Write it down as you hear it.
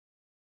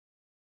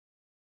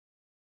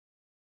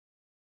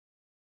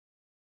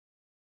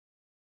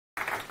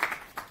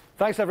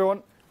Thanks,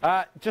 everyone.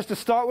 Just to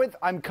start with,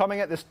 I'm coming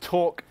at this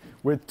talk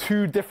with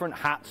two different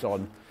hats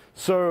on.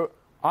 So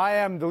I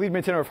am the lead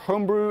maintainer of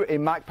Homebrew, a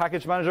Mac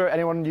package manager.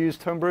 Anyone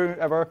used Homebrew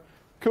ever?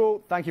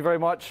 Cool, thank you very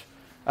much.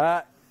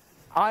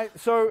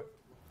 So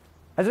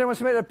has anyone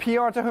submitted a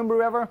PR to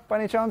Homebrew ever, by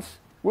any chance?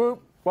 Woo,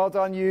 well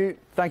done you,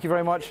 thank you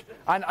very much.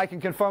 And I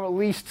can confirm at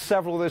least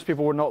several of those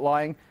people were not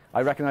lying.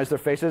 I recognize their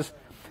faces.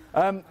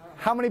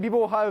 How many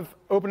people have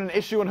opened an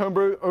issue on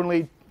Homebrew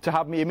only to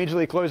have me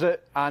immediately close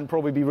it and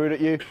probably be rude at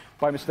you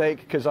by mistake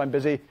because I'm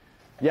busy?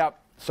 Yep,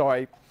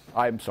 sorry,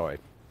 I'm sorry.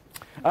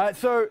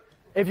 So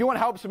if you want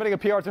help submitting a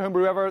PR to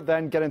Homebrew ever,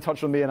 then get in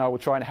touch with me and I will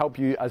try and help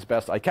you as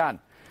best I can.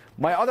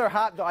 My other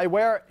hat that I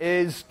wear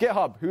is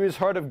GitHub. Who has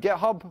heard of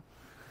GitHub?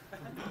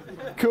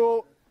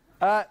 Cool.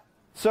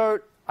 So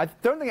I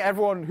don't think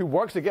everyone who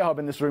works at GitHub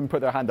in this room put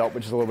their hand up,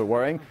 which is a little bit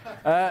worrying.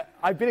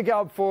 I've been at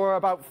GitHub for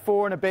about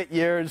 4 and a bit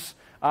years,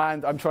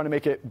 and I'm trying to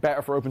make it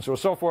better for open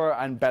source software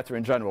and better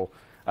in general.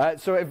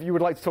 So if you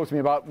would like to talk to me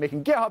about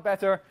making GitHub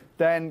better,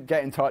 then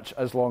get in touch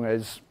as long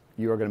as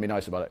you are going to be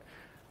nice about it.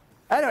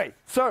 Anyway,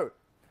 so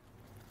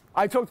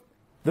I talked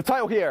the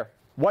title here,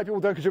 Why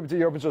People Don't Contribute to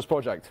Your Open Source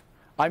Project.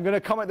 I'm going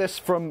to come at this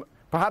from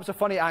perhaps a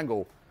funny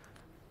angle.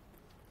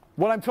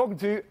 What I'm talking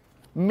to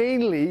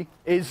mainly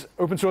is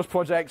open source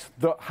projects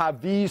that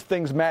have these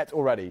things met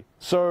already.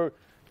 So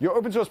your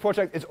open source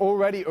project is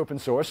already open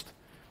sourced.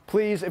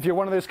 Please, if you're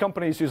one of those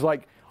companies who's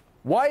like,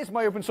 why is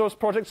my open source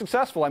project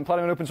successful? I'm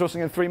planning on open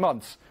sourcing in 3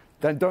 months.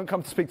 Then don't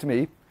come to speak to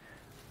me.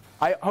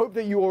 I hope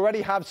that you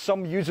already have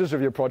some users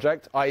of your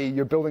project, i.e.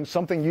 you're building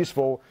something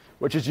useful,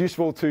 which is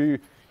useful to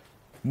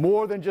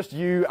more than just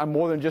you and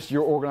more than just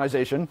your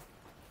organization.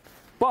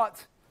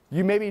 But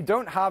you maybe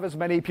don't have as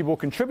many people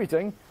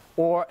contributing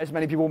or as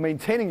many people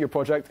maintaining your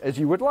project as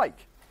you would like.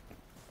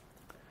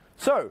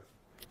 So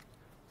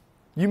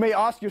you may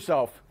ask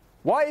yourself,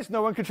 why is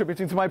no one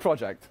contributing to my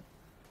project?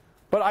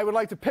 But I would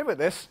like to pivot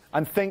this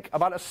and think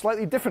about a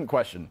slightly different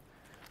question.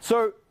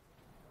 So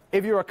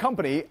if you're a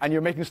company and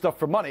you're making stuff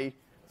for money,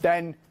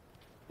 then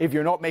if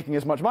you're not making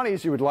as much money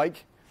as you would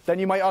like, then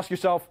you might ask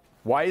yourself,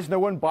 why is no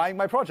one buying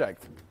my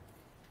project?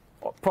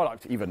 Or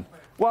product, even.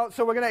 Well,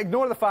 so we're going to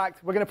ignore the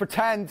fact, we're going to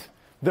pretend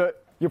that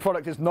your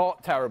product is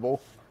not terrible,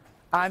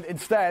 and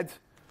instead,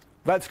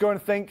 let's go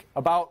and think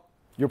about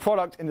your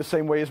product in the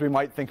same way as we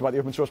might think about the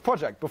open source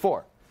project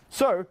before.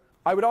 So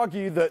I would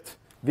argue that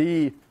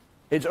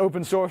it's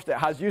open sourced, it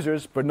has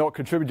users, but not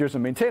contributors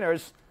and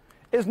maintainers,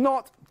 is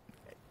not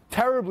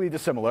terribly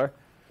dissimilar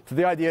to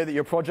the idea that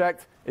your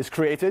project is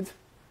created,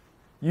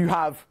 you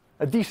have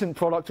a decent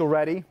product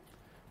already,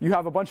 you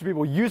have a bunch of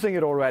people using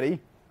it already,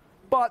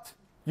 but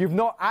you've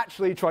not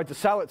actually tried to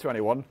sell it to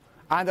anyone,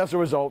 and as a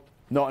result,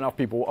 not enough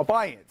people are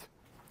buying it.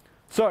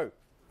 So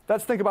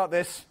let's think about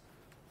this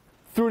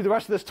through the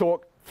rest of this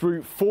talk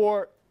through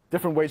 4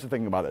 different ways of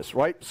thinking about this,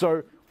 right?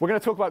 So we're going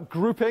to talk about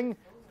grouping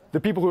the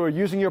people who are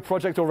using your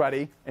project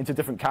already into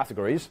different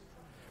categories.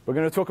 We're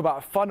going to talk about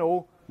a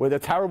funnel with a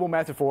terrible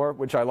metaphor,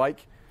 which I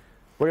like.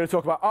 We're going to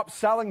talk about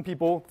upselling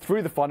people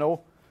through the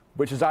funnel,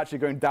 which is actually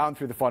going down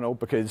through the funnel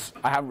because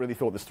I haven't really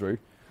thought this through.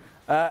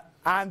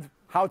 And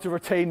how to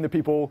retain the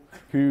people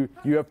who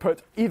you have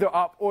put either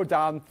up or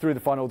down through the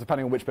funnel,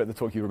 depending on which bit of the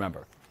talk you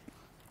remember.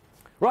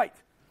 Right,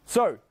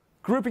 so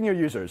grouping your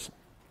users.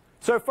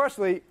 So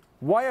firstly,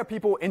 why are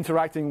people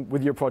interacting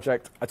with your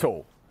project at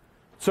all?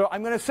 So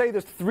I'm going to say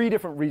there's 3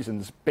 different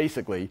reasons,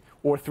 basically,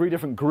 or 3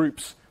 different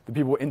groups that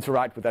people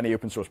interact with any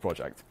open source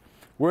project.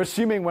 We're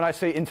assuming when I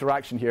say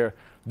interaction here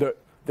that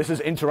this is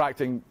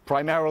interacting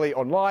primarily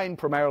online,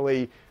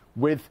 primarily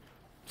with,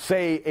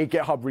 say, a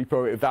GitHub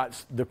repo, if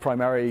that's the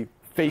primary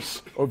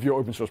face of your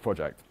open source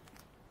project.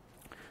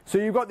 So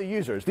you've got the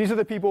users. These are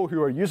the people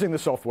who are using the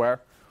software.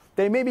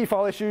 They may be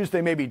file issues,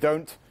 they maybe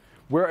don't.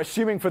 We're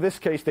assuming for this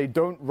case they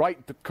don't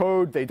write the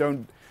code, they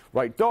don't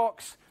write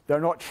docs, they're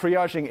not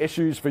triaging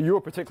issues for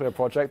your particular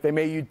project. They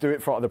may do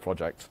it for other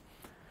projects.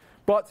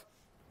 But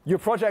your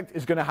project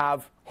is going to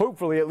have,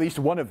 hopefully, at least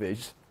one of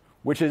these,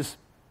 which is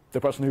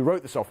the person who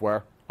wrote the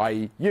software,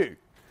 i.e. you.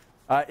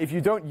 If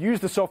you don't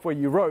use the software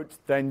you wrote,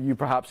 then you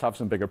perhaps have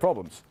some bigger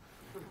problems.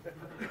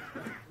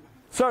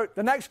 So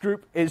the next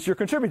group is your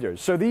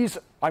contributors. So these,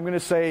 I'm going to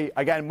say,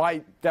 again,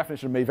 my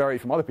definition may vary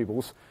from other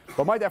people's,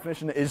 but my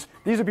definition is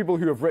these are people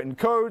who have written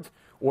code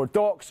or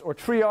docs or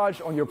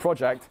triage on your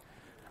project,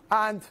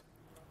 and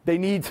they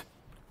need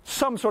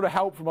some sort of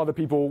help from other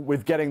people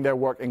with getting their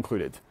work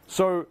included.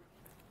 So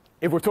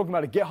if we're talking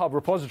about a GitHub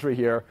repository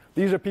here,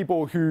 these are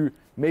people who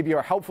maybe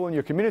are helpful in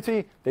your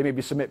community, they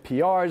maybe submit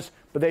PRs,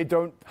 but they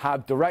don't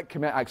have direct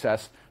commit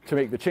access to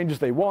make the changes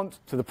they want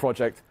to the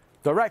project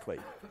directly.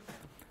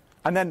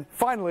 And then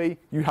finally,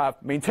 you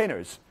have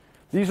maintainers.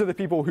 These are the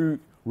people who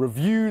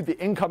review the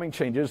incoming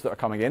changes that are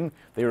coming in,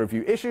 they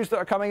review issues that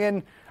are coming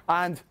in,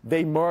 and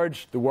they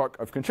merge the work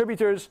of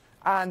contributors,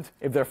 and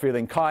if they're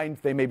feeling kind,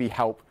 they maybe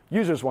help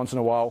users once in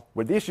a while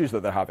with the issues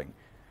that they're having.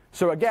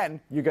 So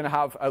again, you're going to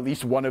have at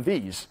least one of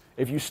these.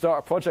 If you start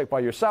a project by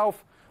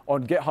yourself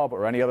on GitHub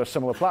or any other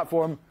similar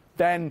platform,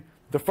 then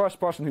the first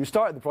person who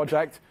started the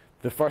project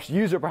the first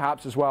user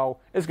perhaps as well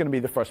is going to be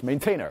the first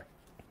maintainer.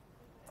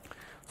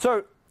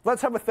 So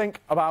let's have a think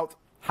about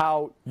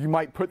how you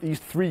might put these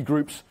three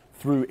groups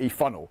through a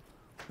funnel.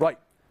 Right,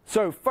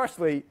 so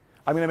firstly,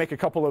 I'm going to make a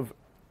couple of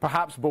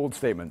perhaps bold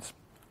statements.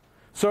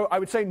 So I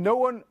would say no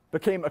one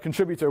became a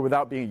contributor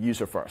without being a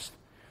user first.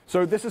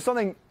 So this is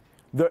something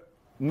that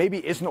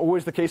maybe isn't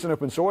always the case in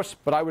open source,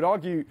 but I would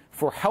argue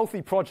for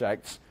healthy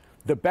projects,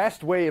 the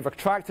best way of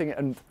attracting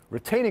and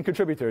retaining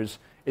contributors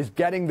is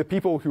getting the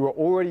people who are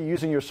already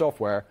using your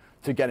software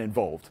to get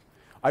involved.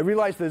 I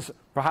realize there's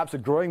perhaps a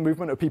growing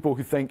movement of people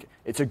who think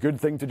it's a good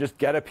thing to just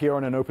get up here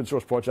on an open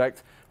source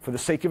project for the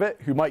sake of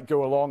it, who might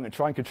go along and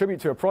try and contribute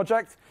to a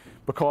project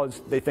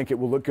because they think it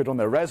will look good on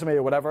their resume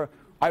or whatever.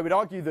 I would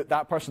argue that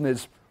that person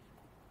is,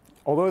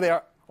 although they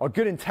are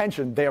good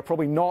intention, they are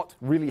probably not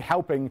really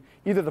helping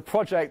either the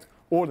project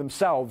or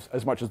themselves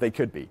as much as they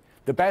could be.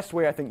 The best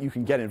way I think you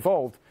can get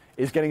involved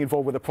is getting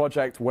involved with a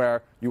project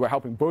where you are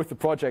helping both the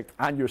project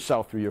and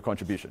yourself through your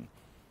contribution.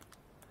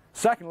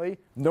 Secondly,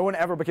 no one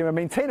ever became a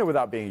maintainer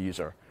without being a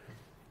user.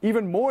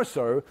 Even more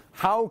so,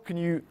 how can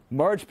you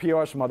merge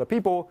PRs from other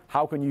people?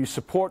 How can you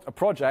support a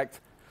project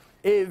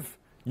if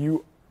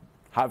you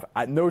have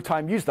at no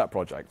time used that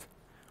project?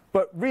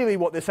 But really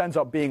what this ends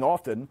up being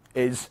often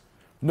is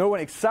no one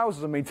excels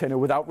as a maintainer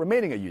without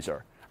remaining a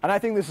user. And I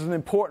think this is an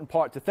important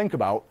part to think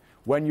about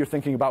when you're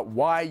thinking about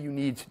why you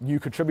need new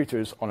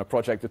contributors on a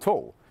project at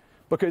all.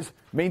 Because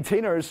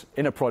maintainers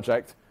in a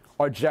project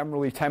are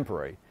generally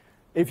temporary.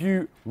 If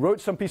you wrote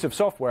some piece of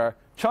software,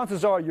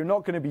 chances are you're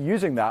not going to be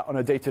using that on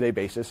a day-to-day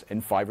basis in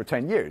 5 or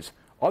 10 years.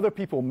 Other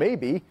people may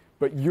be,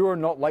 but you're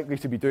not likely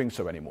to be doing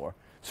so anymore.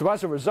 So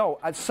as a result,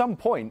 at some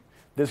point,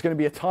 there's going to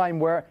be a time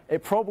where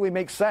it probably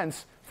makes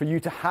sense for you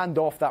to hand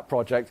off that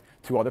project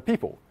to other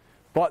people.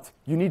 But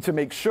you need to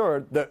make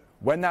sure that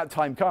when that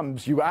time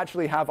comes, you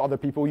actually have other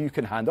people you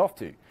can hand off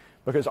to.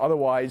 Because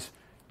otherwise,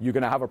 you're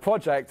going to have a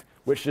project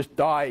which just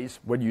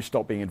dies when you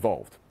stop being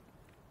involved.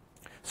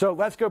 So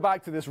let's go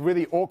back to this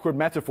really awkward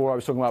metaphor I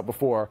was talking about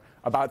before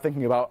about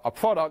thinking about a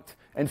product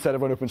instead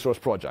of an open source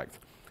project.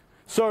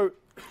 So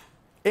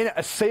in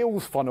a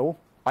sales funnel,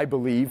 I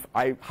believe,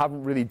 I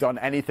haven't really done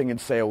anything in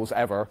sales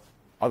ever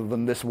other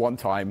than this one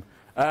time.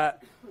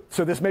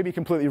 So this may be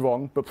completely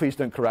wrong, but please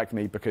don't correct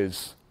me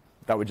because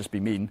that would just be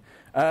mean.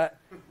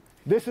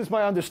 This is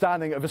my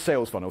understanding of a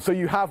sales funnel. So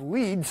you have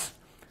leads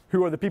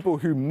who are the people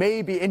who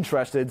may be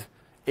interested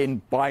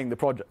in buying the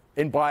project,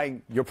 in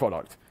buying your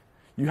product.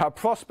 You have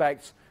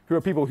prospects who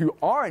are people who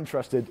are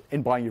interested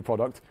in buying your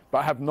product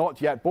but have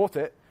not yet bought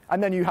it.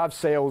 And then you have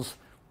sales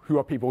who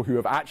are people who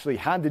have actually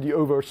handed you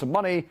over some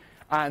money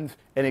and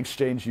in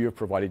exchange you have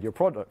provided your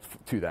product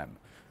to them.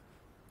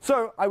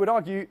 So I would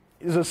argue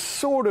there's a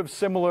sort of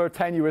similar,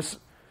 tenuous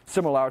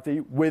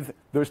similarity with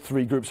those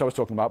three groups I was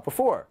talking about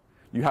before.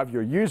 You have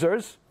your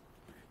users,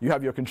 you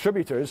have your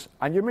contributors,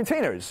 and your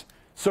maintainers.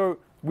 So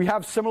we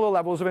have similar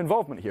levels of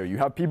involvement here. You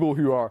have people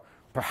who are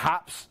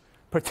perhaps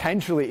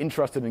potentially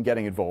interested in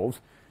getting involved.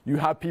 You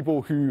have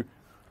people who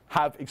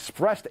have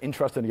expressed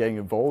interest in getting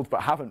involved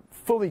but haven't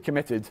fully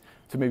committed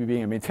to maybe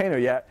being a maintainer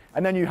yet.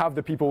 And then you have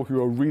the people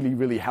who are really,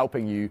 really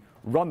helping you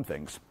run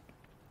things.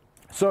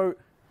 So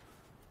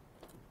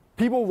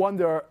people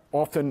wonder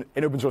often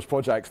in open source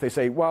projects, they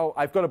say, well,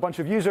 I've got a bunch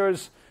of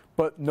users,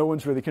 but no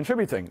one's really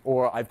contributing.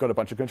 Or I've got a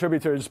bunch of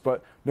contributors,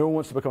 but no one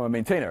wants to become a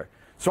maintainer.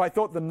 So I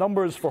thought the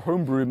numbers for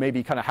Homebrew may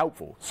be kind of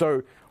helpful.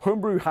 So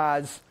Homebrew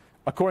has,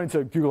 according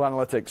to Google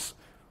Analytics,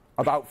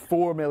 about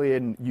 4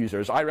 million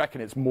users. I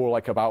reckon it's more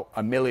like about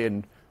 1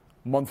 million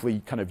monthly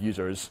kind of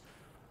users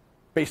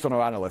based on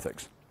our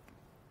analytics.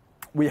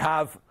 We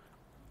have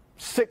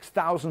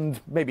 6,000,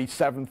 maybe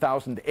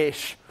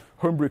 7,000-ish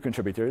Homebrew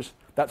contributors.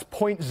 That's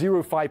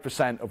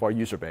 0.05% of our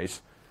user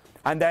base.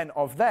 And then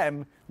of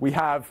them, we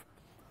have,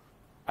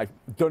 I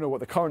don't know what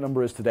the current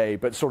number is today,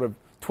 but sort of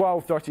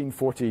 12, 13,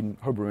 14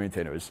 Homebrew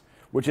maintainers,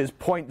 which is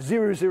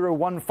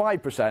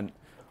 0.0015%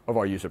 of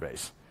our user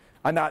base.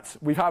 And that's,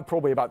 we've had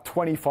probably about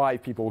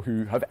 25 people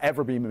who have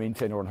ever been a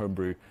maintainer on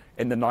Homebrew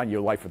in the 9-year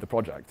life of the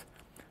project.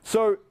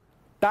 So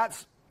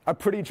that's a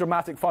pretty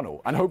dramatic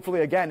funnel. And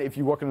hopefully, again, if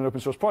you work in an open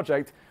source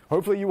project,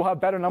 hopefully you will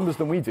have better numbers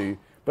than we do.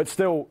 But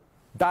still,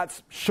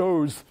 that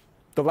shows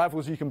the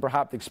levels you can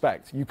perhaps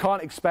expect. You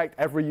can't expect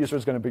every user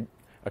is going to be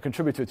a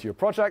contributor to your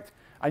project,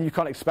 and you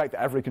can't expect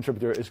that every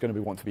contributor is going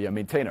to want to be a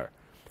maintainer.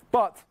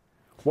 But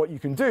what you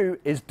can do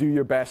is do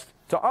your best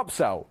to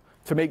upsell,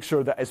 to make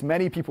sure that as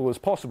many people as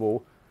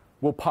possible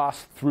will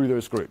pass through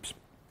those groups.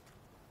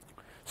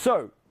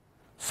 So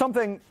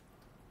something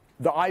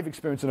that I've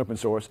experienced in open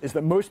source is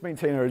that most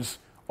maintainers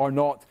are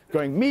not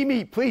going,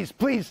 me, please,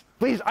 please,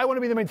 please, I want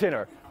to be the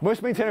maintainer.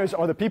 Most maintainers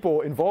are the people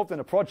involved in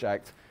a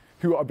project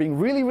who are being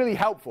really, really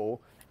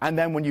helpful, and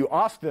then when you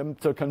ask them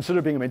to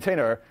consider being a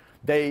maintainer,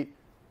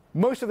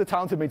 most of the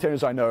talented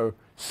maintainers I know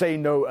say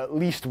no at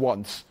least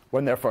once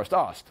when they're first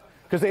asked.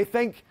 Because they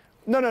think,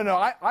 no,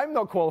 I'm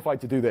not qualified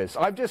to do this.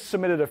 I've just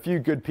submitted a few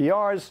good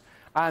PRs,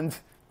 and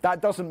that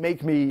doesn't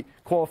make me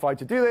qualified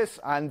to do this,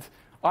 and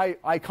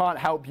I can't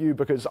help you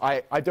because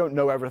I don't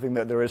know everything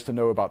that there is to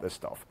know about this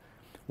stuff.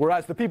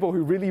 Whereas the people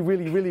who really,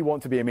 really, really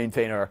want to be a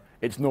maintainer,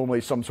 it's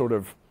normally some sort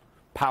of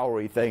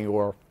powery thing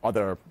or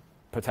other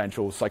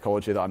potential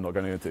psychology that I'm not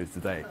going to go into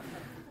today.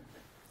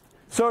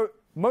 So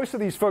most of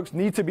these folks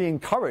need to be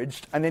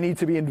encouraged and they need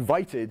to be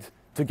invited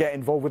to get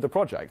involved with the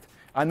project.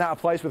 And that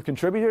applies with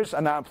contributors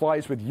and that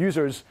applies with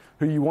users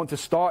who you want to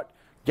start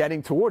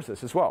getting towards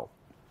this as well.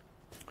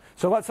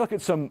 So let's look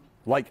at some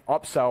like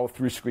upsell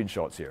through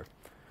screenshots here.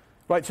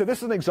 Right, so this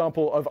is an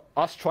example of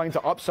us trying to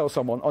upsell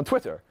someone on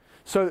Twitter.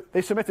 So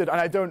they submitted,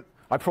 and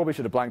I probably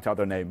should have blanked out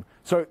their name.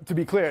 So to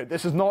be clear,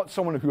 this is not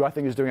someone who I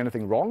think is doing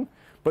anything wrong,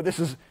 but this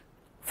is,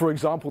 for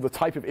example, the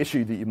type of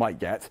issue that you might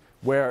get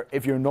where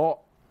if you're not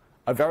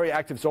a very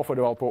active software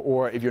developer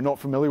or if you're not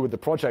familiar with the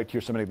project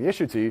you're submitting the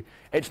issue to,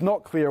 it's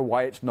not clear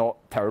why it's not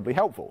terribly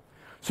helpful.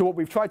 So what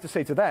we've tried to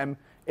say to them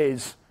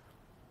is,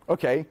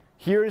 okay,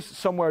 here's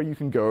somewhere you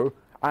can go,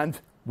 and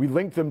we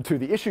link them to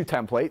the issue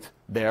template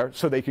there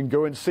so they can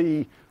go and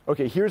see,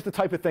 okay, here's the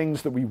type of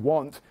things that we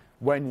want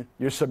when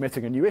you're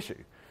submitting a new issue.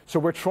 So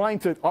we're trying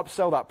to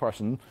upsell that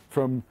person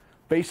from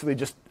basically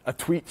just a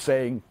tweet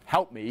saying,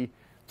 help me,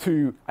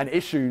 to an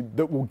issue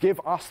that will give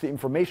us the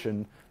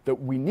information that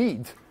we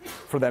need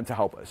for them to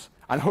help us.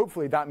 And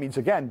hopefully that means,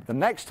 again, the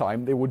next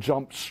time they will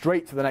jump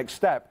straight to the next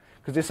step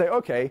because they say,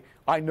 okay,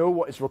 I know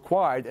what is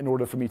required in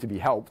order for me to be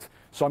helped,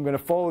 so I'm going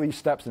to follow these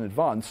steps in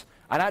advance.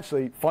 And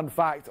actually, fun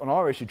fact on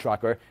our issue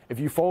tracker, if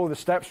you follow the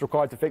steps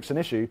required to fix an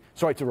issue,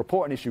 to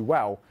report an issue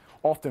well,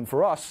 often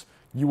for us,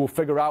 you will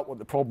figure out what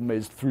the problem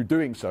is through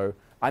doing so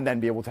and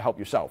then be able to help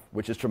yourself,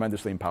 which is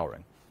tremendously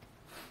empowering.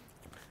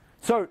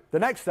 So the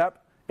next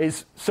step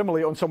is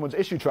similarly on someone's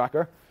issue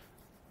tracker.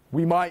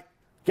 We might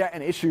get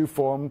an issue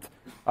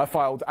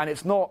filed, and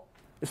it's not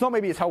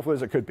maybe as helpful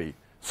as it could be.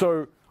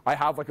 So I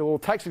have like a little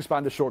text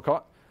expander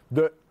shortcut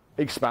that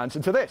expands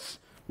into this,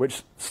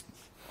 which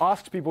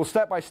asks people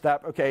step by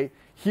step, okay,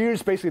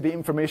 here's basically the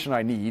information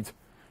I need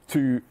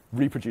to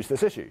reproduce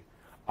this issue.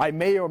 I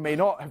may or may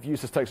not have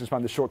used this text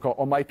expander shortcut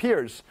on my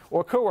peers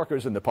or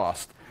coworkers in the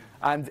past.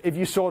 And if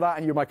you saw that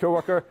and you're my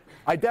coworker,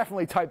 I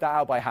definitely typed that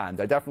out by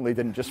hand. I definitely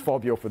didn't just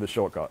fob you off with a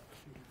shortcut.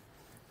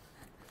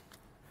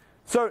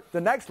 So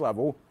the next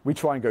level we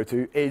try and go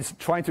to is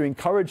trying to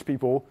encourage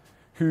people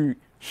who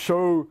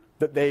show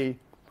that they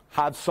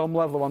have some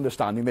level of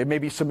understanding. They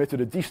maybe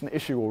submitted a decent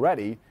issue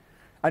already,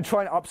 and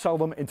try and upsell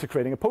them into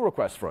creating a pull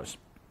request for us.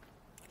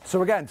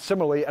 So again,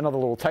 similarly, another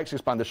little text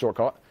expander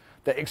shortcut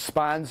that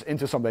expands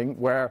into something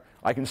where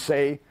I can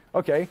say,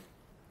 okay,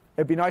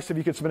 it'd be nice if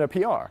you could submit a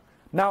PR.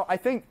 Now, I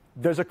think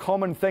there's a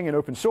common thing in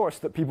open source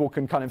that people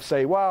can kind of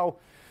say, well,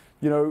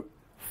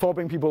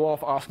 fobbing people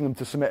off, asking them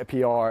to submit a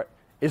PR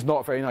is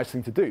not a very nice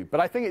thing to do. But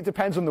I think it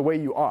depends on the way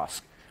you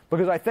ask.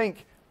 Because I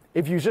think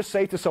if you just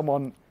say to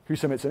someone who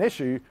submits an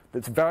issue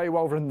that's very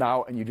well written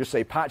out and you just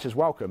say patch is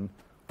welcome,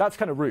 that's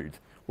kind of rude.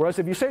 Whereas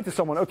if you say to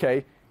someone,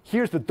 okay,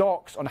 here's the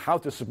docs on how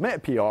to submit a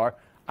PR,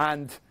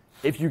 and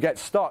if you get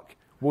stuck,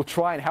 we'll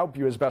try and help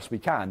you as best we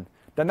can,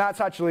 then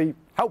that's actually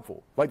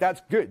helpful. Like,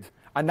 that's good.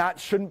 And that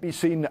shouldn't be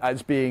seen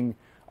as being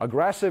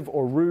aggressive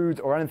or rude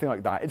or anything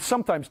like that. It's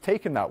sometimes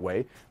taken that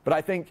way, but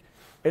I think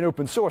in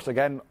open source,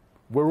 again,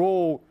 we're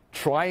all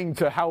trying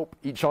to help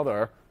each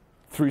other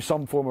through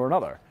some form or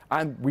another.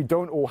 And we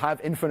don't all have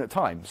infinite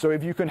time. So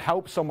if you can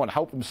help someone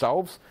help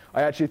themselves,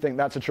 I actually think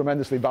that's a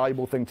tremendously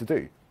valuable thing to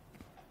do.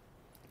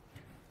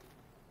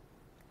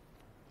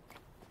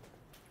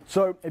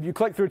 So if you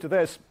click through to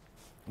this,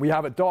 we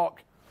have a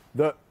doc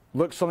that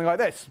looks something like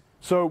this.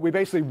 So we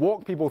basically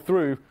walk people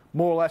through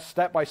more or less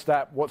step by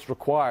step what's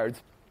required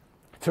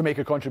to make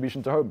a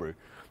contribution to Homebrew.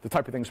 The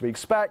type of things we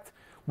expect.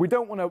 We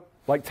don't want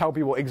to tell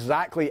people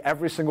exactly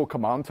every single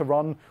command to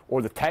run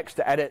or the text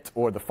to edit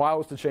or the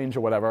files to change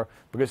or whatever,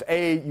 because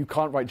A, you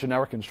can't write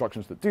generic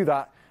instructions that do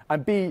that,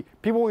 and B,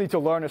 people need to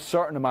learn a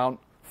certain amount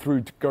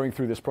through going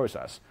through this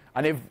process.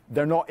 And if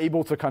they're not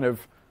able to kind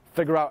of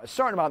figure out a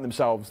certain amount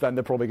themselves, then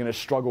they're probably going to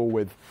struggle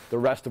with the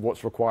rest of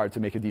what's required to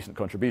make a decent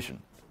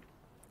contribution.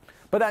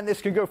 But then this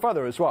can go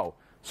further as well.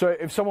 So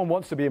if someone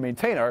wants to be a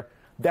maintainer,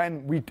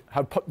 then we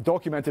have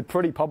documented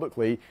pretty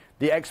publicly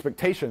the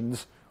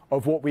expectations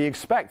of what we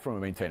expect from a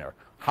maintainer,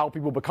 how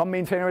people become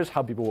maintainers,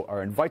 how people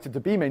are invited to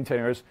be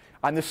maintainers,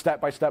 and the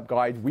step-by-step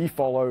guide we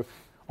follow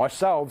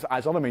ourselves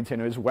as other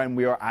maintainers when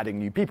we are adding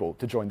new people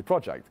to join the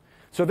project.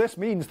 So this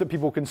means that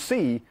people can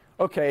see,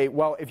 okay,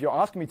 well, if you're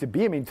asking me to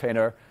be a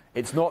maintainer,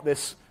 it's not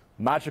this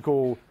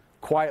magical,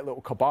 quiet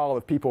little cabal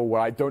of people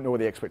where I don't know what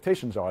the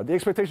expectations are. The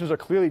expectations are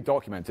clearly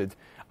documented,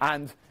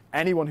 and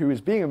anyone who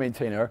is being a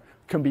maintainer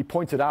can be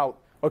pointed out,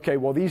 okay,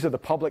 well, these are the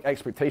public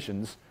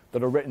expectations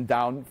that are written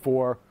down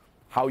for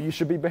how you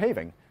should be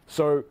behaving.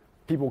 So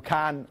people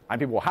can, and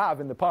people have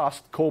in the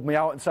past, called me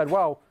out and said,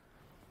 well,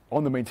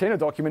 on the maintainer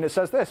document it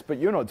says this, but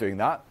you're not doing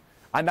that.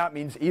 And that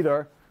means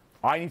either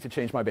I need to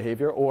change my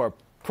behavior, or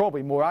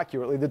probably more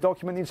accurately, the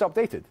document needs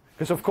updated.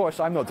 Because of course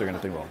I'm not doing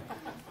anything wrong.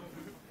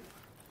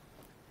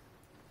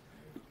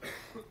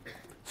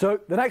 So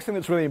the next thing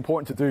that's really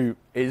important to do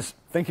is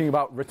thinking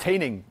about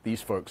retaining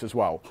these folks as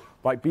well.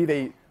 Like, be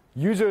they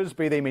users,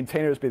 be they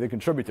maintainers, be they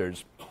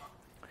contributors.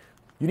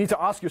 you need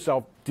to ask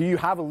yourself, do you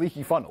have a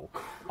leaky funnel?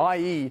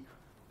 i.e.,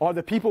 are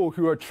the people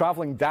who are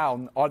traveling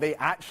down, are they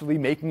actually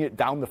making it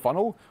down the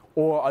funnel?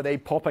 Or are they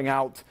popping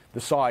out the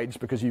sides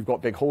because you've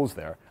got big holes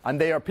there?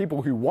 And they are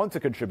people who want to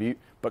contribute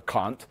but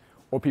can't,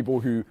 or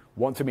people who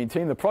want to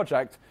maintain the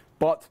project,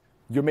 but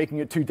you're making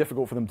it too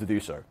difficult for them to do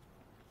so.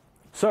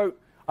 So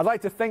I'd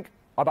like to think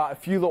about a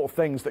few little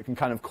things that can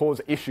kind of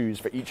cause issues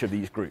for each of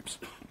these groups.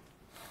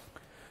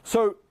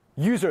 So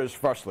users,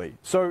 firstly.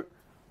 So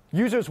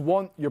users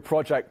want your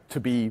project to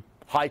be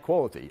high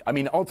quality. I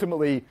mean,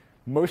 ultimately,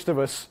 most of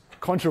us,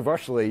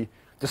 controversially,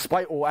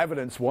 despite all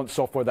evidence, want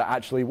software that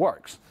actually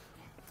works.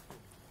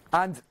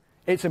 And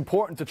it's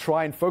important to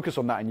try and focus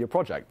on that in your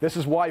project. This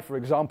is why, for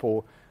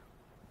example,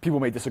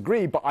 people may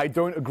disagree, but I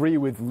don't agree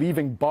with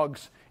leaving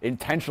bugs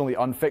intentionally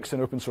unfixed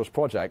in open source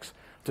projects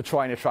to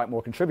try and attract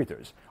more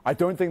contributors. I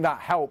don't think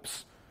that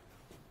helps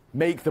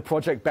make the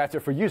project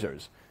better for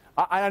users.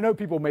 I know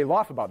people may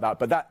laugh about that,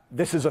 but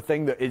this is a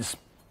thing that is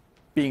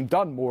being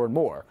done more and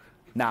more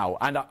now.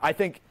 And I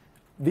think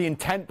the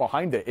intent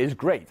behind it is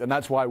great, and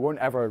that's why I won't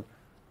ever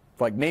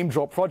name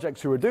drop projects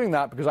who are doing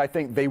that, because I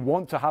think they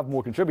want to have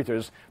more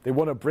contributors, they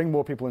want to bring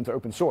more people into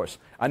open source,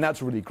 and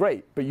that's really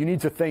great. But you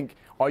need to think,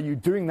 are you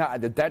doing that at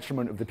the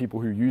detriment of the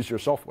people who use your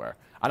software?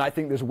 And I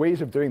think there's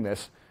ways of doing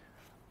this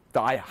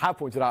that I have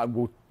pointed out and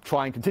will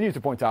try and continue to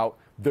point out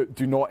that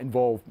do not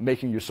involve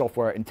making your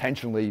software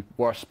intentionally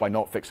worse by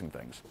not fixing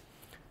things.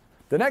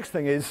 The next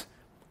thing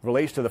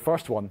relates to the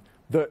first one,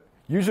 that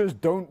users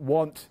don't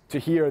want to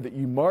hear that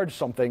you merged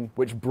something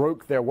which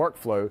broke their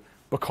workflow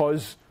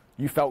because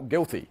you felt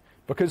guilty.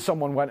 Because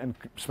someone went and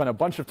spent a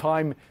bunch of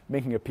time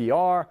making a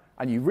PR,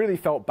 and you really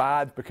felt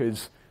bad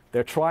because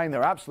they're trying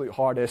their absolute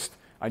hardest,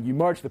 and you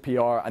merge the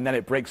PR, and then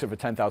it breaks it for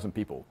 10,000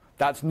 people.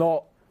 That's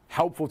not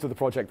helpful to the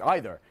project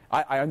either.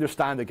 I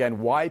understand, again,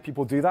 why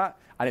people do that,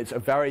 and it's a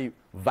very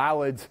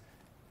valid,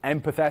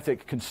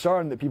 empathetic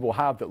concern that people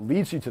have that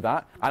leads you to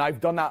that, and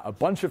I've done that a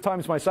bunch of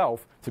times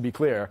myself, to be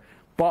clear,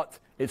 but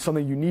it's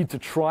something you need to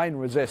try and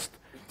resist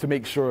to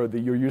make sure that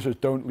your users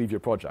don't leave your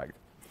project.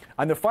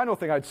 And the final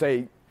thing I'd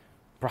say,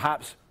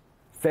 perhaps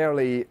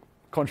fairly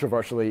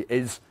controversially,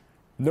 is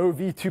no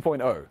v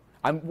 2.0.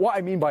 And what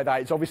I mean by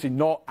that is obviously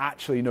not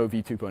actually no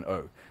v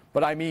 2.0,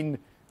 but I mean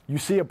you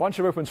see a bunch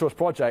of open source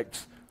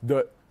projects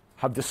that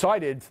have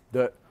decided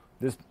that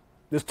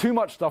there's too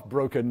much stuff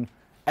broken,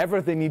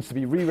 everything needs to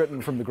be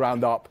rewritten from the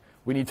ground up,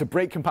 we need to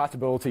break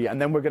compatibility,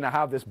 and then we're going to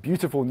have this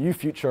beautiful new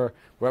future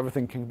where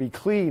everything can be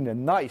clean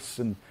and nice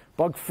and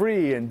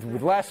bug-free and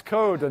with less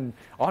code and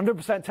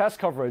 100% test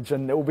coverage,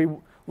 and it will be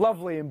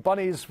lovely, and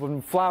bunnies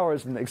and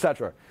flowers, and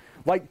etc.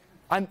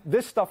 And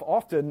this stuff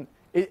often,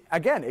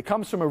 it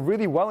comes from a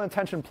really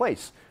well-intentioned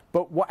place.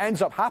 But what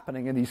ends up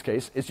happening in these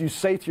cases is you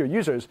say to your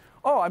users,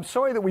 oh, I'm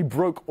sorry that we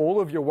broke all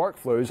of your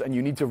workflows and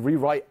you need to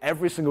rewrite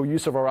every single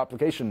use of our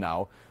application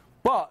now.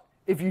 But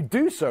if you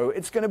do so,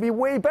 it's going to be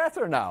way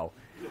better now.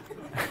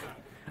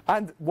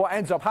 And what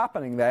ends up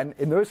happening then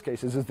in those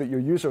cases is that your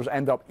users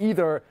end up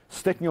either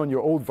sticking on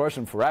your old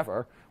version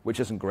forever,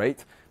 which isn't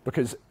great,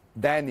 because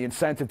then the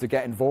incentive to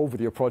get involved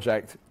with your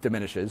project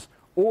diminishes,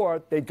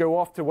 or they go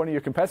off to one of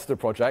your competitor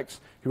projects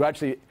who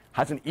actually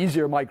has an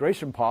easier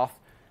migration path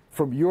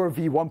from your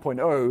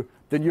v1.0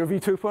 than your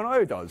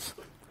v2.0 does.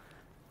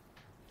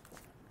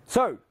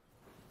 So,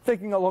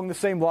 thinking along the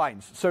same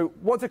lines. So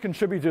what do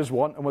contributors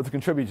want and what do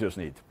contributors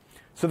need?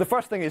 So the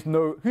first thing is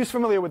who's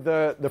familiar with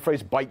the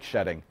phrase bike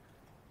shedding?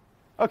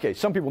 Okay,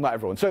 some people, not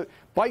everyone. So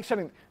bike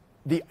shedding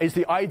is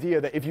the idea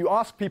that if you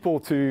ask people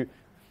to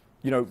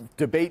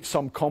debate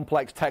some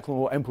complex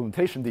technical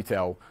implementation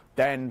detail,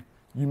 then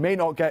you may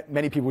not get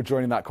many people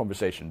joining that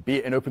conversation, be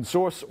it in open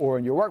source or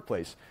in your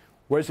workplace.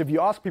 Whereas if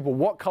you ask people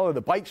what color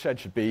the bike shed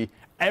should be,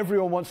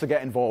 everyone wants to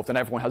get involved and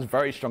everyone has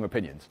very strong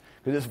opinions.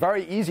 Because it's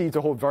very easy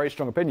to hold very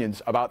strong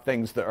opinions about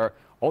things that are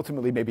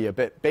ultimately maybe a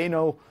bit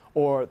banal,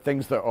 or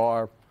things that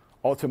are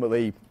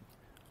ultimately,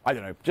 I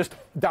don't know, just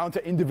down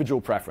to individual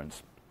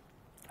preference.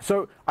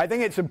 So I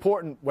think it's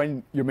important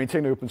when you're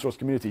maintaining an open source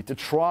community to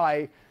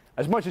try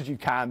as much as you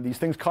can, these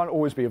things can't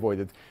always be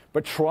avoided,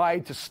 but try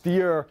to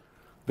steer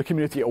the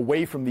community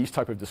away from these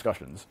type of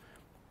discussions,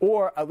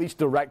 or at least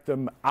direct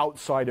them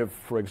outside of,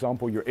 for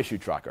example, your issue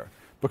tracker.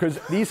 Because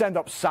these end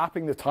up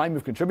sapping the time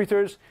of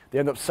contributors, they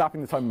end up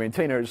sapping the time of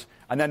maintainers,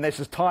 and then this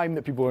is time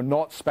that people are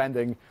not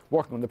spending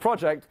working on the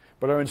project,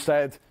 but are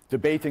instead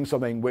debating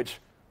something which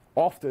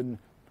often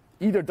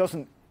either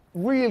doesn't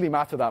really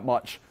matter that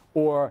much,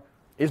 or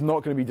is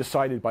not going to be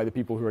decided by the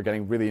people who are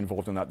getting really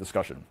involved in that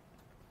discussion.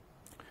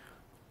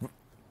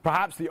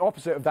 Perhaps the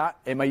opposite of that,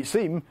 it might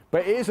seem,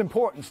 but it is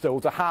important still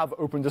to have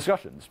open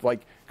discussions.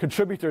 Like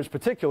contributors,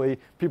 particularly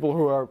people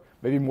who are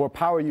maybe more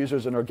power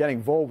users and are getting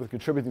involved with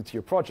contributing to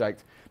your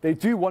project, they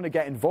do want to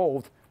get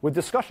involved with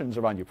discussions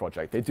around your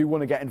project. They do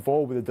want to get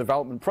involved with the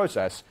development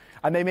process,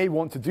 and they may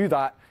want to do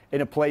that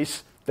in a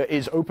place that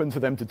is open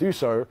to them to do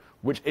so,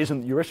 which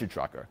isn't your issue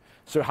tracker.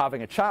 So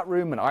having a chat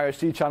room, an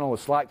IRC channel, a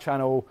Slack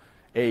channel,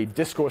 a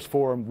discourse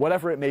forum,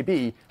 whatever it may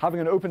be,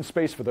 having an open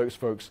space for those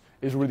folks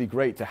is really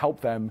great to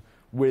help them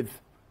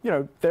with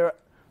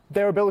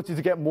their ability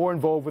to get more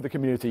involved with the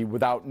community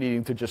without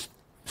needing to just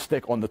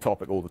stick on the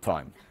topic all the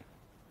time.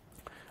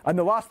 And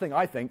the last thing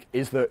I think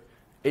is that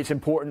it's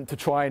important to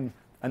try and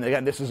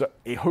again, this is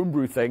a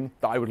homebrew thing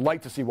that I would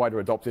like to see wider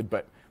adopted,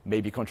 but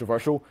maybe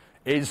controversial,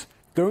 is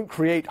don't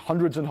create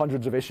hundreds and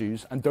hundreds of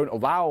issues and don't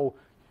allow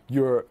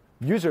your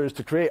users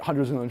to create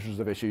hundreds and hundreds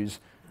of issues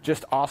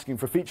just asking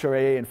for feature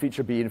A and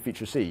feature B and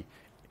feature C.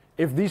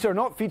 If these are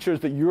not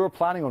features that you're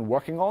planning on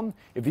working on,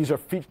 if these are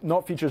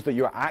not features that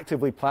you're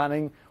actively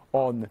planning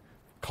on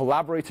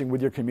collaborating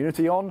with your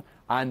community on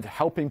and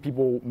helping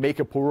people make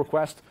a pull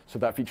request so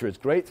that feature is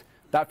great,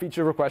 that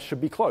feature request should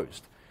be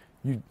closed.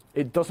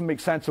 It doesn't make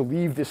sense to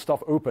leave this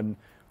stuff open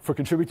for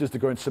contributors to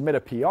go and submit a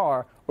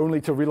PR only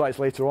to realize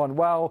later on,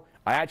 well,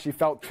 I actually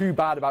felt too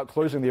bad about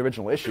closing the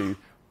original issue,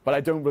 but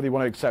I don't really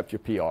want to accept your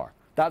PR.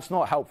 That's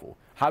not helpful.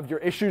 Have your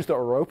issues that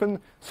are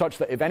open such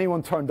that if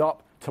anyone turned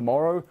up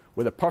tomorrow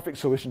with a perfect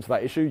solution to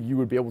that issue, you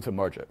would be able to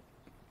merge it.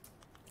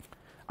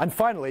 And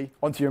finally,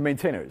 onto your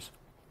maintainers.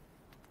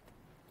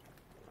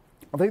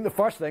 I think the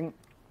first thing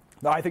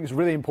that I think is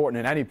really important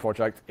in any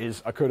project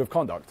is a code of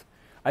conduct,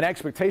 an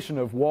expectation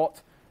of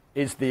what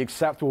is the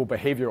acceptable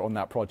behavior on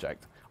that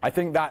project. I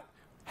think that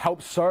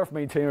helps serve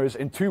maintainers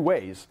in two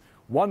ways.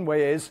 One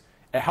way is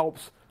it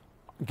helps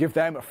give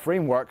them a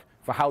framework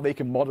for how they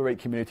can moderate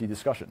community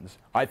discussions.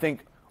 I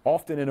think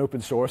often in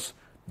open source,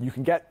 you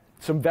can get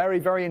some very,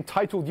 very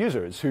entitled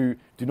users who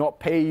do not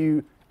pay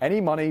you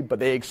any money, but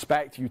they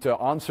expect you to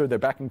answer their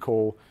beck and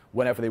call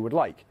whenever they would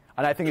like.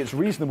 And I think it's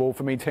reasonable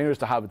for maintainers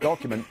to have a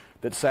document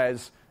that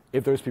says,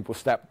 if those people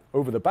step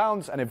over the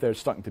bounds and if they're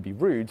starting to be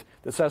rude,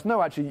 that says,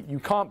 no, actually, you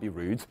can't be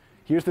rude.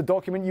 Here's the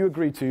document you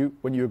agreed to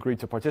when you agreed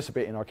to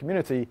participate in our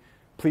community.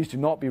 Please do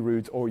not be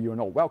rude or you're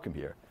not welcome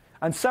here.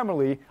 And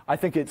similarly, I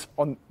think it's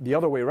on the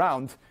other way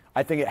around.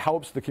 I think it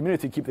helps the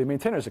community keep the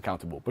maintainers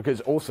accountable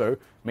because also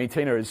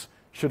maintainers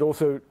should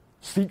also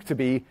seek to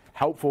be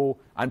helpful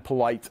and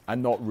polite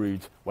and not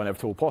rude whenever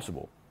at all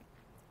possible.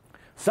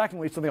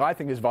 Secondly, something I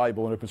think is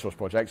valuable in open source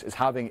projects is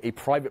having a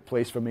private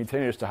place for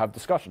maintainers to have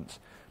discussions.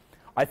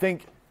 I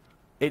think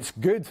it's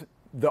good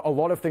that a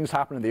lot of things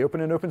happen in the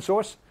open in open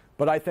source,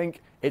 but I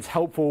think it's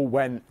helpful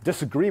when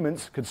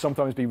disagreements could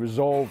sometimes be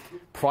resolved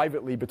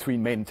privately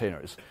between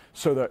maintainers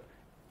so that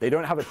they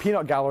don't have a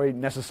peanut gallery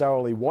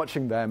necessarily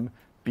watching them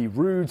be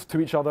rude to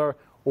each other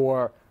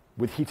or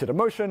with heated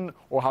emotion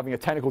or having a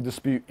technical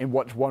dispute in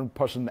which one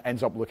person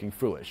ends up looking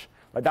foolish.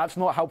 Like, that's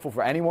not helpful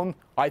for anyone,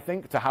 I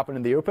think, to happen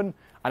in the open.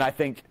 And I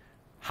think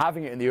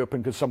having it in the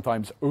open could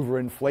sometimes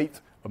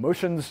overinflate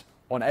emotions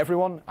on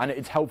everyone. And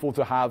it's helpful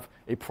to have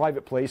a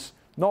private place,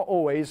 not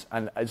always,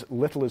 and as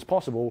little as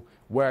possible,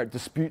 where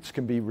disputes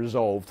can be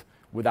resolved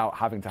without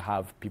having to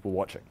have people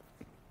watching.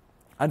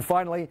 And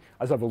finally,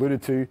 as I've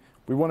alluded to,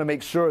 we want to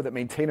make sure that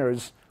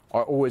maintainers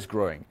are always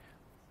growing.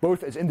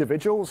 Both as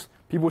individuals,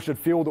 people should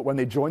feel that when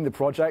they join the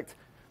project,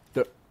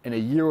 that in a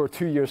year or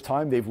 2 years'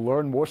 time, they've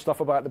learned more stuff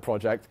about the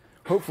project,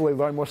 hopefully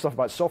learn more stuff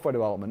about software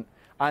development,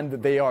 and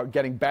that they are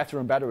getting better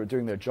and better at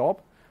doing their job.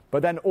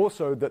 But then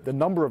also that the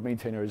number of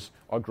maintainers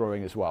are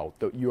growing as well,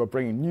 that you are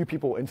bringing new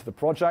people into the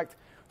project,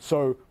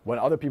 so when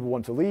other people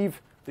want to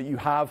leave, that you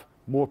have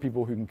more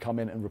people who can come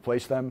in and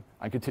replace them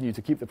and continue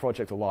to keep the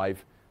project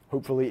alive,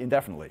 hopefully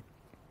indefinitely.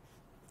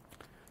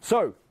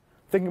 So,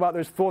 thinking about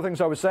those 4 things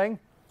I was saying.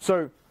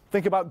 So,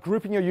 think about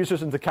grouping your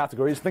users into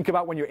categories. Think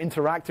about when you're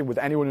interacting with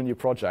anyone in your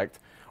project.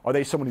 Are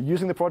they someone who's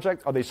using the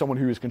project? Are they someone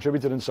who has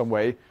contributed in some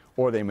way?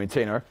 Or are they a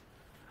maintainer?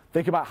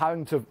 Think about how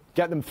to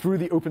get them through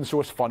the open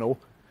source funnel.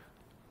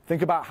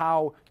 Think about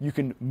how you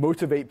can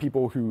motivate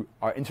people who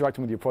are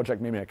interacting with your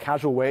project maybe in a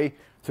casual way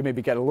to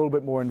maybe get a little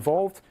bit more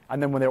involved.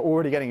 And then when they're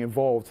already getting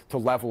involved, to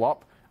level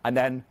up and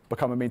then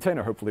become a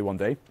maintainer hopefully one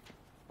day.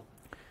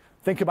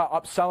 Think about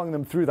upselling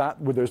them through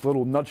that with those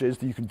little nudges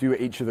that you can do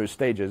at each of those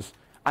stages,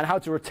 and how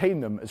to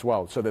retain them as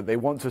well so that they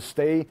want to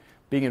stay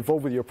being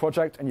involved with your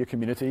project and your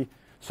community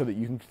so that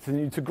you can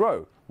continue to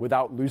grow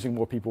without losing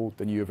more people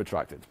than you have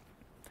attracted.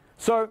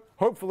 So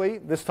hopefully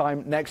this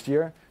time next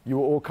year, you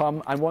will all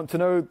come and want to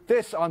know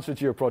this answer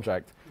to your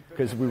project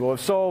because we will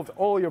have solved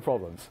all your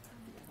problems.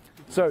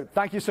 So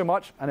thank you so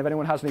much. And if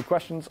anyone has any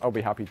questions, I'll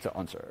be happy to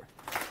answer.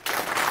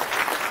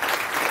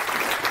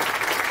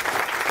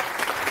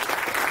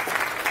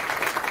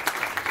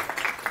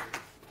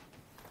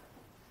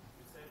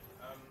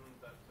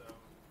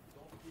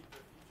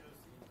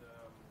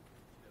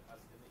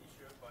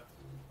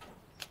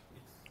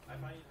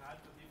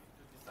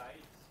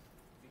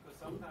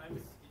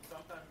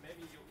 Sometimes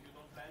maybe you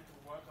don't plan to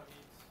work on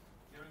it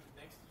during the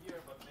next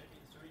year, but maybe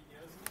in 3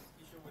 years this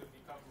issue will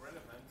become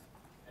relevant,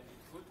 and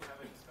it's good to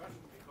have a discussion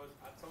because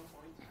at some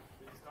point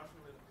the discussion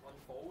will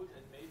unfold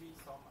and maybe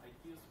some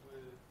ideas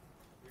will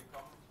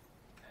come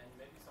and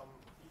maybe some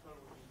people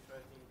will be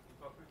interested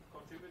in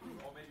contributing,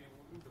 or maybe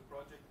the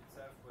project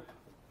itself will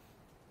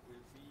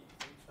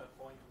reach that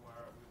point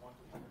where we want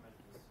to implement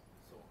this.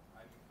 So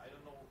I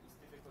don't know, it's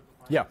difficult to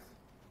find. Yeah.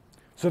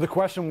 So the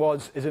question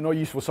was, is it not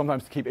useful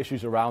sometimes to keep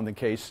issues around in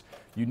case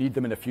you need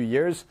them in a few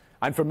years?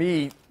 And for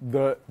me,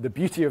 the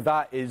beauty of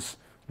that is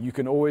you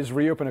can always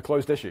reopen a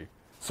closed issue.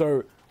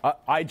 So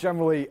I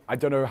generally, I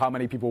don't know how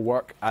many people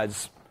work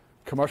as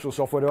commercial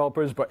software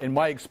developers, but in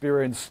my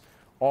experience,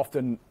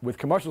 often with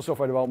commercial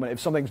software development, if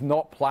something's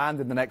not planned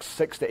in the next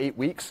 6 to 8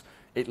 weeks,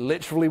 it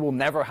literally will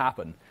never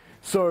happen.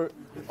 So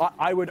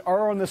I would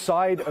err on the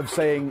side of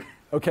saying,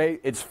 okay,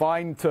 it's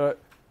fine to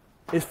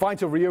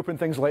reopen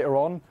things later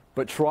on,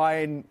 but try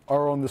and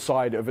err on the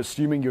side of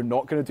assuming you're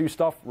not going to do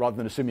stuff rather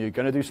than assuming you're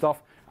going to do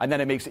stuff, and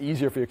then it makes it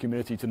easier for your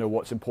community to know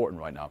what's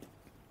important right now.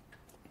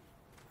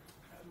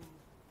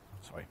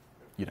 Sorry,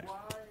 you next. Why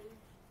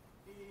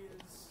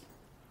is,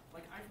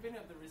 like, I've been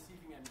at the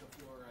receiving end of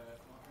your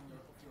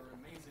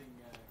amazing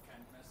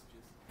canned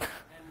messages,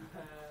 and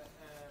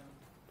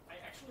I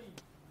actually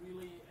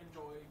really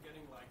enjoy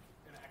getting like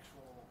an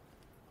actual,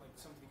 like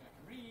something I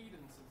can read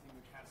and something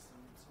which has some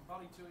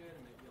body to it,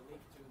 and maybe a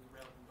link to the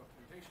relevant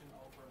documentation,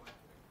 all for like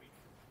a quick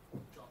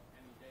job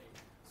any day.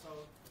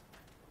 So,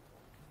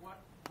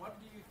 what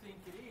do you think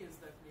it is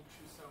that makes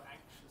you so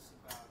anxious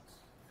about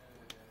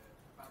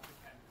the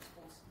canned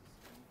responses?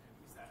 And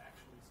is that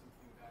actually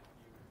something that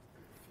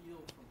you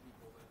feel from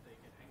people that they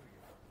get angry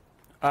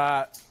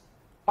about?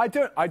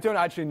 I don't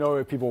actually know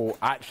if people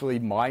actually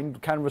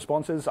mind canned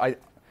responses.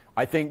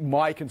 I think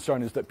my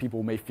concern is that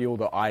people may feel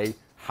that I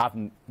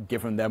haven't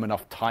given them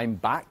enough time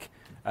back.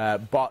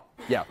 But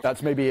yeah,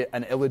 that's maybe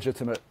an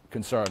illegitimate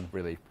concern,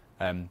 really.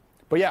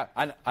 But yeah,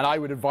 and I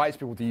would advise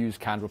people to use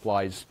canned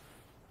replies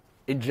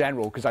in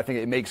general, because I think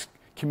it makes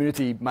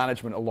community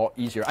management a lot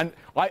easier. And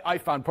I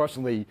found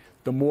personally,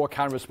 the more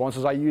canned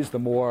responses I use, the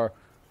more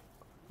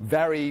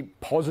very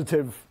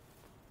positive,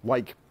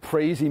 like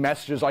praisey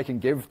messages I can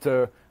give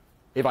to,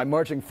 if I'm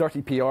merging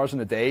 30 PRs in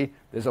a day,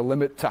 there's a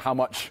limit to how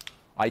much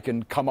I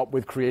can come up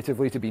with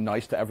creatively to be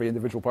nice to every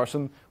individual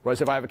person.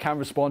 Whereas if I have a canned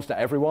response to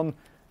everyone,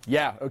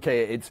 yeah,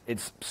 okay,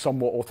 it's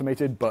somewhat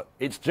automated, but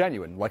it's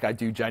genuine. Like, I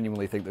do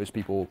genuinely think those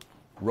people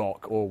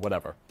rock or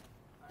whatever.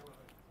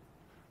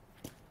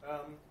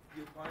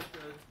 You pointed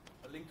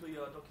a link to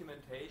your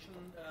documentation.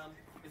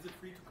 Is it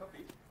free to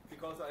copy?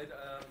 Because I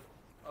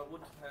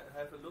would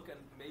have a look, and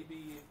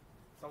maybe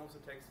some of the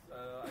text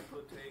I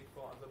could take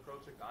for other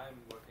project I'm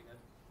working at.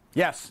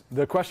 Yes,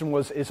 the question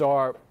was, is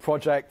our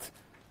project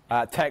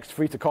text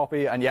free to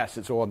copy? And yes,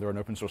 it's all under an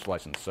open source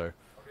license. So. Okay.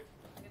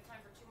 We have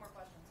time for 2 more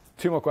questions.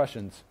 2 more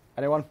questions.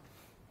 Anyone?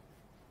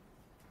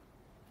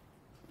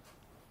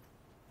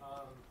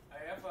 I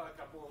have a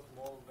couple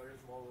of very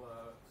small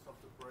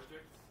software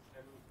projects,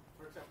 and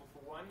for example,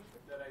 for one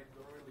that I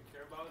don't really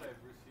care about, I've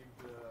received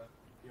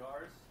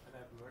PRs and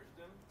I've merged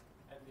them,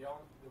 and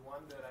the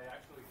one that I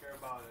actually care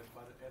about,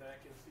 and I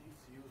can see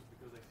it's used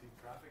because I see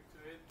traffic to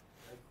it,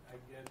 I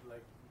get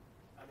like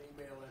an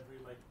email every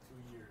like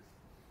 2 years.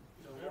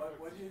 So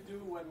what do you do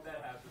when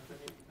that happens? I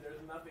mean,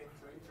 there's nothing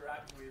to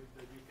interact with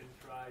that you can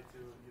try to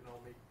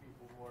make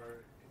people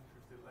more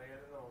interested. Like, I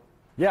don't know.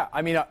 Yeah,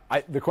 I mean,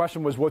 the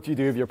question was, what do you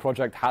do if your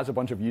project has a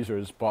bunch of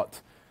users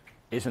but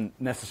isn't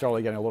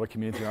necessarily getting a lot of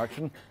community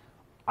interaction?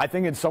 I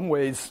think in some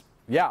ways,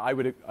 yeah, I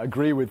would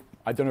agree with,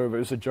 I don't know if it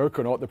was a joke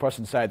or not, the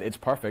person said it's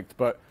perfect.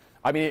 But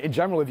I mean, in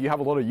general, if you have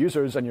a lot of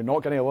users and you're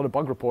not getting a lot of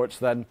bug reports,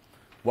 then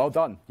well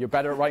done. You're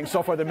better at writing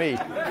software than me.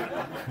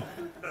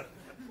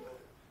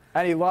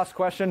 Any last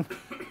question? I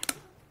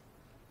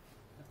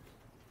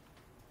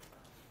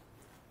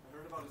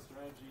heard about a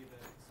strategy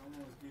that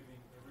someone was giving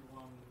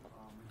everyone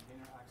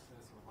maintainer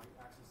access or write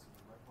access to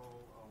the repo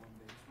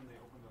when they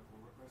opened up pull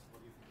request. What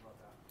do you think about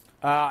that?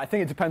 I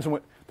think it depends on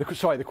what.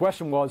 The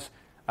question was,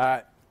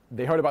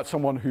 they heard about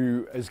someone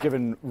who is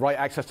given write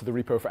access to the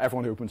repo for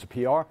everyone who opens a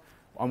PR.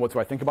 And what do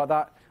I think about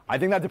that? I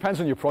think that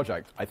depends on your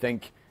project. I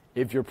think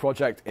if your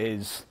project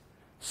is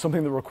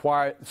something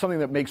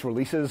that makes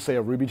releases, say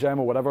a Ruby gem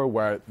or whatever,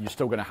 where you're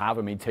still going to have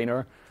a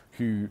maintainer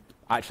who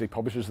actually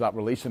publishes that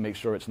release and makes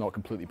sure it's not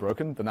completely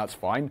broken, then that's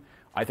fine.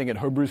 I think in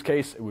Homebrew's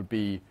case, it would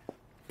be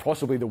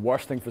possibly the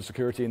worst thing for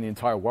security in the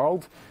entire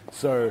world.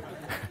 So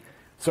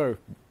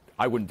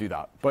I wouldn't do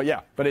that. But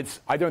yeah,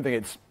 I don't think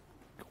it's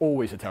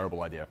always a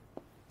terrible idea.